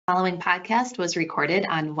Following podcast was recorded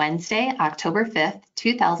on Wednesday, October 5th,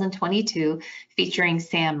 2022, featuring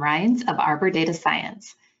Sam Rines of Arbor Data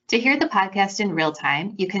Science. To hear the podcast in real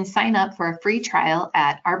time, you can sign up for a free trial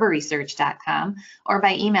at arborresearch.com or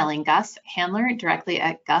by emailing Gus Handler directly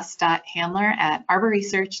at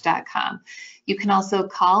gus.handler@arborresearch.com. You can also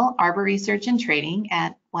call Arbor Research and Trading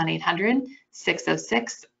at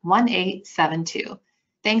 1-800-606-1872.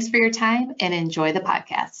 Thanks for your time and enjoy the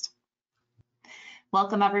podcast.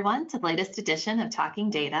 Welcome everyone to the latest edition of Talking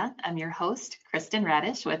Data. I'm your host, Kristen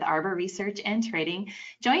Radosh with Arbor Research and Trading,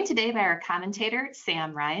 joined today by our commentator,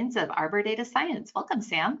 Sam Rines of Arbor Data Science. Welcome,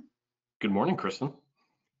 Sam. Good morning, Kristen.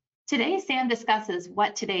 Today, Sam discusses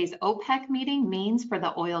what today's OPEC meeting means for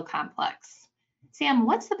the oil complex. Sam,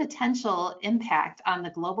 what's the potential impact on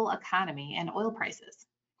the global economy and oil prices?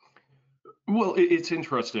 Well, it's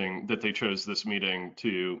interesting that they chose this meeting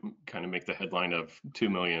to kind of make the headline of 2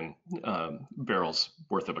 million barrels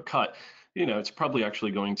worth of a cut. You know, it's probably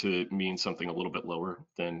actually going to mean something a little bit lower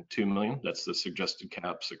than 2 million. That's the suggested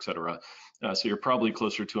caps, et cetera. So you're probably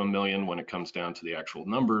closer to 1 million when it comes down to the actual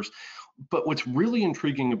numbers. But what's really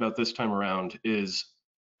intriguing about this time around is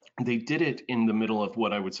they did it in the middle of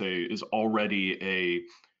what I would say is already a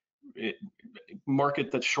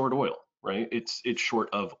market that's short oil. Right? It's short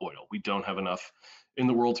of oil. We don't have enough in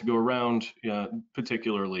the world to go around,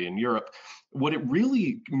 particularly in Europe. What it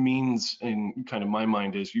really means in kind of my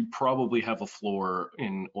mind is you probably have a floor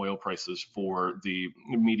in oil prices for the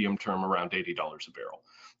medium term around $80 a barrel.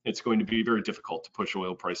 It's going to be very difficult to push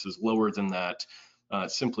oil prices lower than that,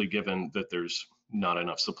 simply given that there's not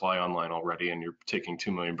enough supply online already and you're taking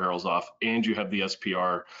 2 million barrels off and you have the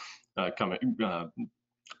SPR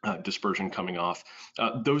dispersion coming off.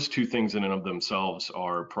 Those two things in and of themselves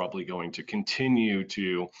are probably going to continue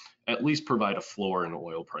to at least provide a floor in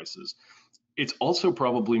oil prices. It's also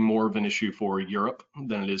probably more of an issue for Europe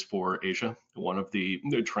than it is for Asia. One of the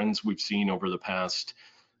trends we've seen over the past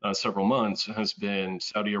several months has been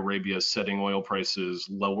Saudi Arabia setting oil prices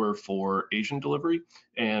lower for Asian delivery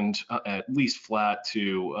and at least flat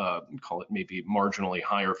to call it maybe marginally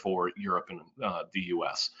higher for Europe and the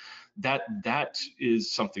US. That is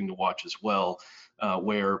something to watch as well,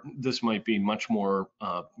 where this might be much more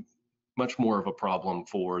of a problem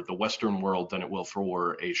for the Western world than it will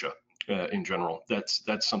for Asia in general. That's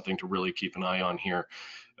something to really keep an eye on here.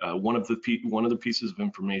 One of the pieces of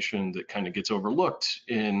information that kind of gets overlooked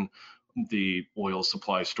in the oil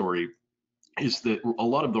supply story is that a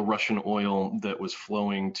lot of the Russian oil that was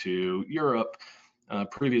flowing to Europe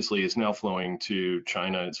previously is now flowing to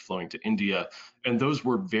China, it's flowing to India, and those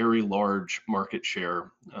were very large market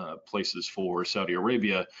share places for Saudi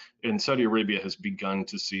Arabia, and Saudi Arabia has begun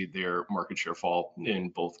to see their market share fall in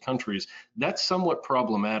both countries. That's somewhat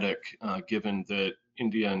problematic given that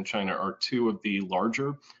India and China are two of the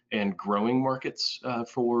larger and growing markets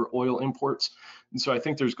for oil imports. And so I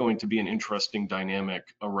think there's going to be an interesting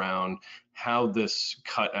dynamic around how this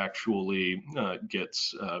cut actually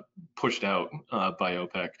gets pushed out by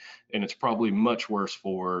OPEC. And it's probably much worse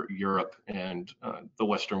for Europe and the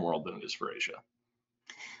Western world than it is for Asia.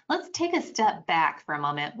 Let's take a step back for a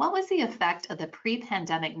moment. What was the effect of the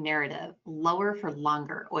pre-pandemic narrative, lower for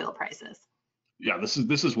longer oil prices? Yeah,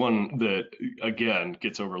 this is one that again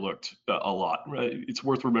gets overlooked a lot. Right? It's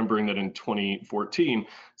worth remembering that in 2014,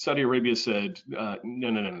 Saudi Arabia said,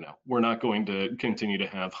 no, we're not going to continue to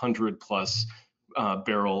have 100+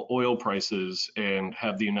 barrel oil prices and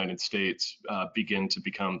have the United States begin to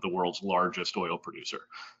become the world's largest oil producer.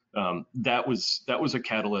 That was a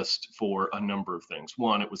catalyst for a number of things.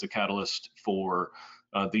 One, it was a catalyst for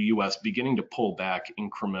the U.S. beginning to pull back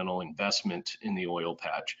incremental investment in the oil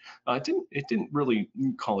patch. It didn't really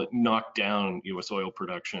call it knock down U.S. oil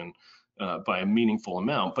production by a meaningful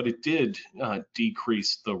amount, but it did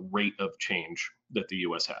decrease the rate of change that the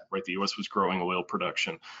U.S. had. Right, the U.S. was growing oil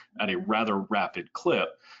production at a rather rapid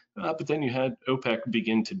clip, but then you had OPEC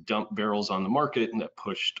begin to dump barrels on the market, and that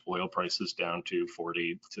pushed oil prices down to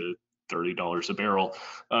 $40 to $30 a barrel,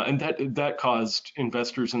 and that caused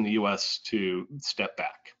investors in the U.S. to step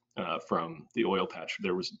back from the oil patch.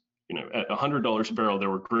 There was, at $100 a barrel, there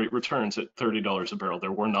were great returns. At $30 a barrel,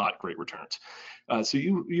 there were not great returns. So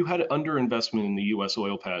you had underinvestment in the U.S.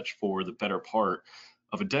 oil patch for the better part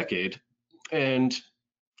of a decade, and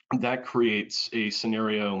that creates a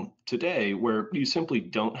scenario today where you simply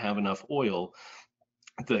don't have enough oil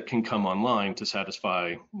that can come online to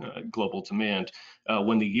satisfy global demand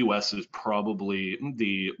when the US is probably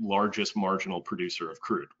the largest marginal producer of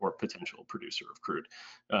crude or potential producer of crude.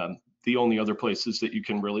 The only other places that you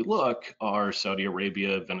can really look are Saudi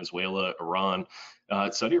Arabia, Venezuela, Iran.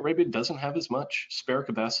 Saudi Arabia doesn't have as much spare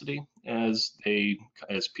capacity as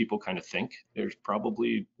people kind of think. There's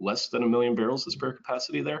probably less than 1 million barrels of spare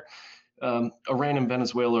capacity there. Iran and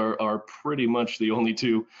Venezuela are pretty much the only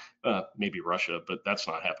two, maybe Russia, but that's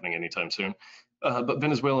not happening anytime soon. But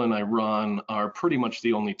Venezuela and Iran are pretty much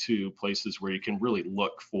the only two places where you can really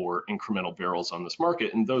look for incremental barrels on this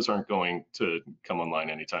market, and those aren't going to come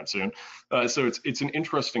online anytime soon. So it's an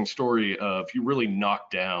interesting story of you really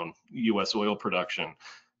knock down U.S. oil production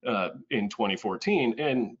in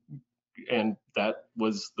 2014, and that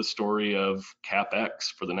was the story of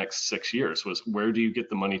CapEx for the next 6 years, was where do you get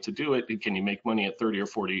the money to do it? Can you make money at 30 or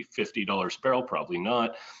 40, $50 a barrel? Probably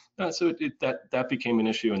not. So that became an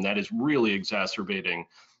issue, and that is really exacerbating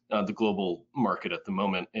the global market at the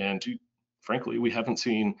moment. And frankly, we haven't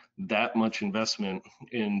seen that much investment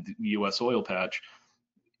in the US oil patch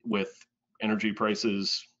with energy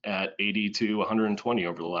prices at 80 to 120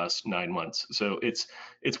 over the last 9 months. So it's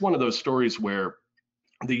one of those stories where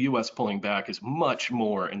the US pulling back is much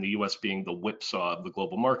more, and the US being the whipsaw of the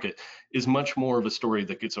global market, is much more of a story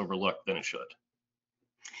that gets overlooked than it should.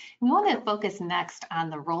 We want to focus next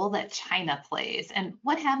on the role that China plays and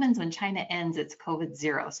what happens when China ends its COVID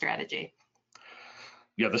zero strategy.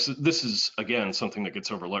 Yeah, this is again something that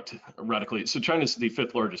gets overlooked radically. So China's the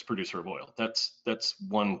 5th largest producer of oil. That's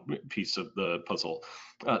one piece of the puzzle.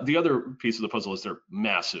 The other piece of the puzzle is they're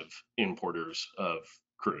massive importers of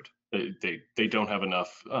crude. They don't have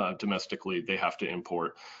enough domestically. They have to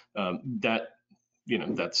import. That's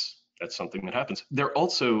something that happens. They're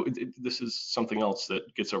also, this is something else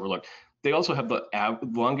that gets overlooked. They also have the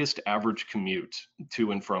longest average commute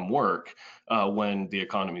to and from work when the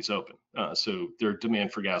economy's open. So their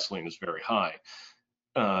demand for gasoline is very high.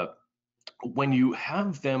 When you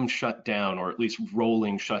have them shut down, or at least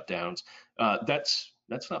rolling shutdowns, that's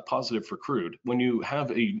not positive for crude. When you have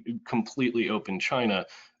a completely open China,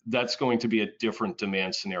 that's going to be a different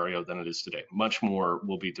demand scenario than it is today. Much more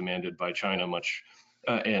will be demanded by China,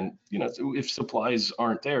 and if supplies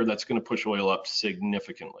aren't there, that's going to push oil up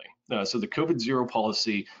significantly. So the COVID zero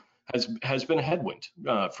policy has been a headwind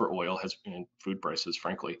for oil, and food prices,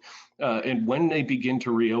 frankly. And when they begin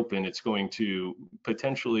to reopen, it's going to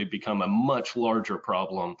potentially become a much larger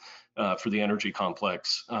problem for the energy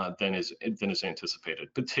complex than is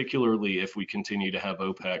anticipated, particularly if we continue to have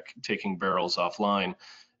OPEC taking barrels offline.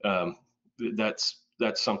 That's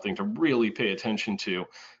something to really pay attention to.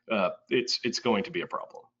 It's going to be a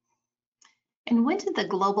problem. And when did the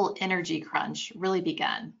global energy crunch really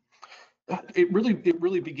begin? It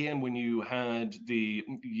really began when you had the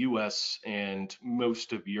U.S. and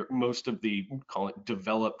most of the, call it,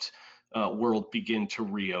 developed world begin to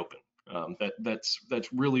reopen. That's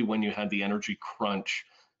really when you had the energy crunch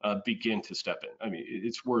begin to step in. I mean,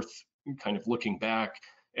 it's worth kind of looking back.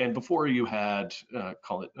 And before you had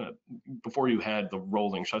before you had the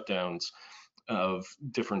rolling shutdowns of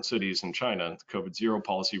different cities in China, the COVID zero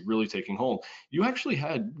policy really taking hold, you actually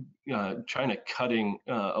had China cutting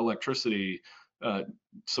electricity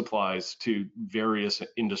supplies to various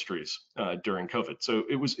industries during COVID. So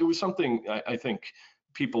it was something I think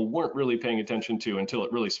people weren't really paying attention to until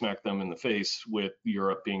it really smacked them in the face with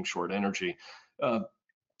Europe being short energy.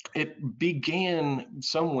 It began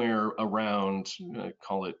somewhere around,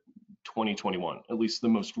 call it 2021, at least the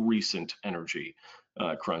most recent energy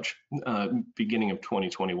crunch. Beginning of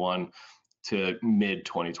 2021 to mid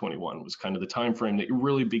 2021 was kind of the time frame that you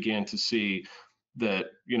really began to see that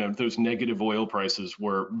those negative oil prices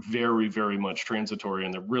were very, very much transitory,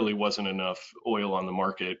 and there really wasn't enough oil on the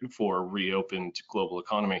market for a reopened global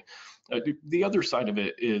economy. The other side of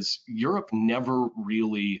it is Europe never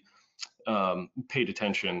really paid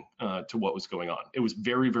attention to what was going on. It was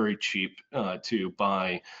very, very cheap to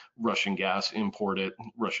buy Russian gas, import it,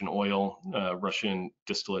 Russian oil, Russian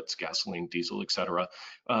distillates, gasoline, diesel, etc.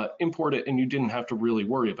 Import it, and you didn't have to really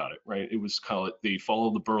worry about it, right? It was called the fall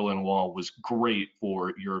of the Berlin Wall was great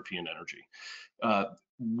for European energy.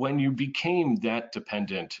 When you became that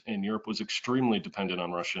dependent, and Europe was extremely dependent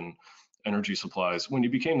on Russian energy supplies, when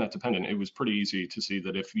you became that dependent, it was pretty easy to see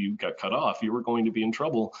that if you got cut off, you were going to be in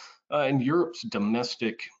trouble. And Europe's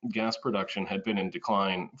domestic gas production had been in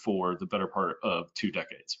decline for the better part of 2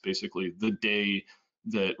 decades. Basically, the day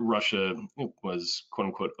that Russia was, quote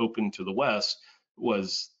unquote, open to the West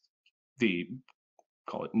was the,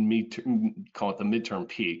 call it the midterm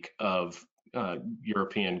peak of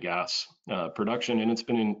European gas production, and it's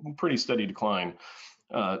been in pretty steady decline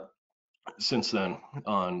since then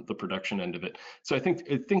on the production end of it. So I think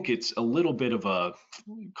it's a little bit of a,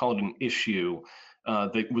 call it an issue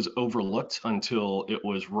that was overlooked until it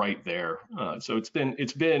was right there. So it's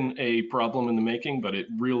been a problem in the making, but it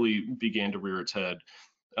really began to rear its head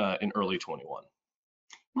in early 21.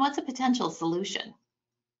 What's a potential solution?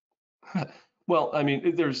 Well, I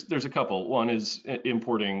mean, there's a couple. One is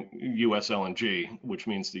importing U.S. LNG, which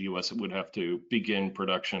means the U.S. would have to begin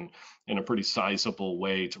production in a pretty sizable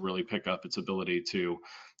way to really pick up its ability to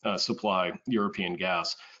supply European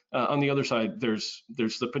gas. On the other side, there's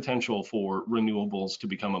the potential for renewables to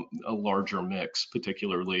become a larger mix,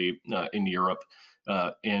 particularly in Europe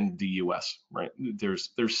and the U.S. Right?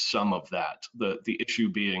 There's some of that. The issue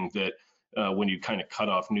being that when you kind of cut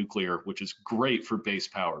off nuclear, which is great for base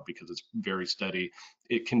power because it's very steady,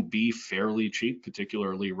 it can be fairly cheap,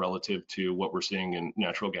 particularly relative to what we're seeing in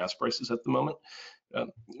natural gas prices at the moment.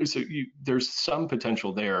 There's some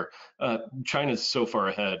potential there. China's so far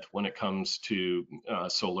ahead when it comes to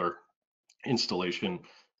solar installation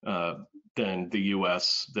than the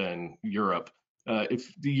US, than Europe.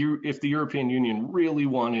 If the European Union really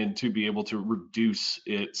wanted to be able to reduce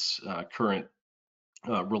its current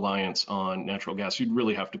reliance on natural gas, you'd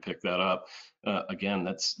really have to pick that up. Again,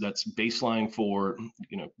 that's baseline for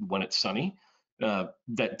when it's sunny.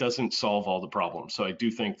 That doesn't solve all the problems. So I do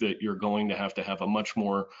think that you're going to have a much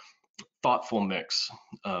more thoughtful mix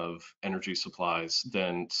of energy supplies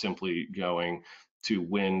than simply going to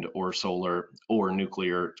wind or solar or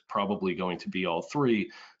nuclear. It's probably going to be all three,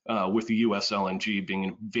 with the US LNG being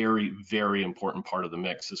a very, very important part of the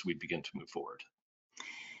mix as we begin to move forward.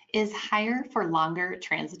 Is higher for longer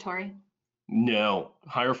transitory? No,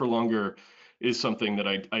 higher for longer is something that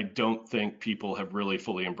I don't think people have really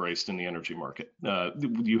fully embraced in the energy market.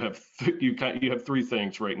 You have three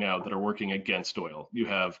things right now that are working against oil. You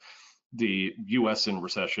have the U.S. in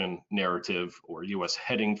recession narrative, or U.S.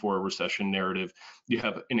 heading for a recession narrative. You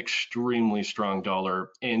have an extremely strong dollar,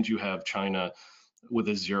 and you have China with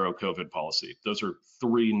a zero COVID policy. Those are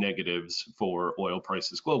three negatives for oil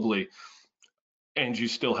prices globally. And you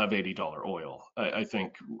still have $80 oil. I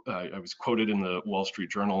think I was quoted in the Wall Street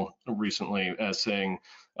Journal recently as saying,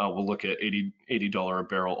 we'll look at $80 a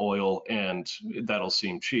barrel oil and that'll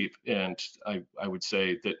seem cheap. And I would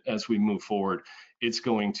say that as we move forward, it's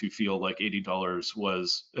going to feel like $80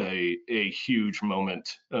 was a huge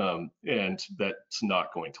moment, and that's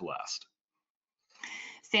not going to last.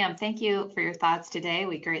 Sam, thank you for your thoughts today.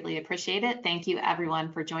 We greatly appreciate it. Thank you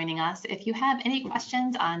everyone for joining us. If you have any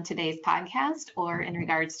questions on today's podcast or in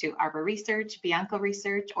regards to Arbor Research, Bianco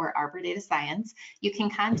Research, or Arbor Data Science, you can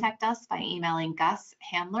contact us by emailing Gus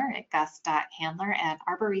Handler at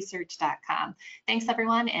gus.handler@arborresearch.com. Thanks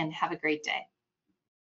everyone and have a great day.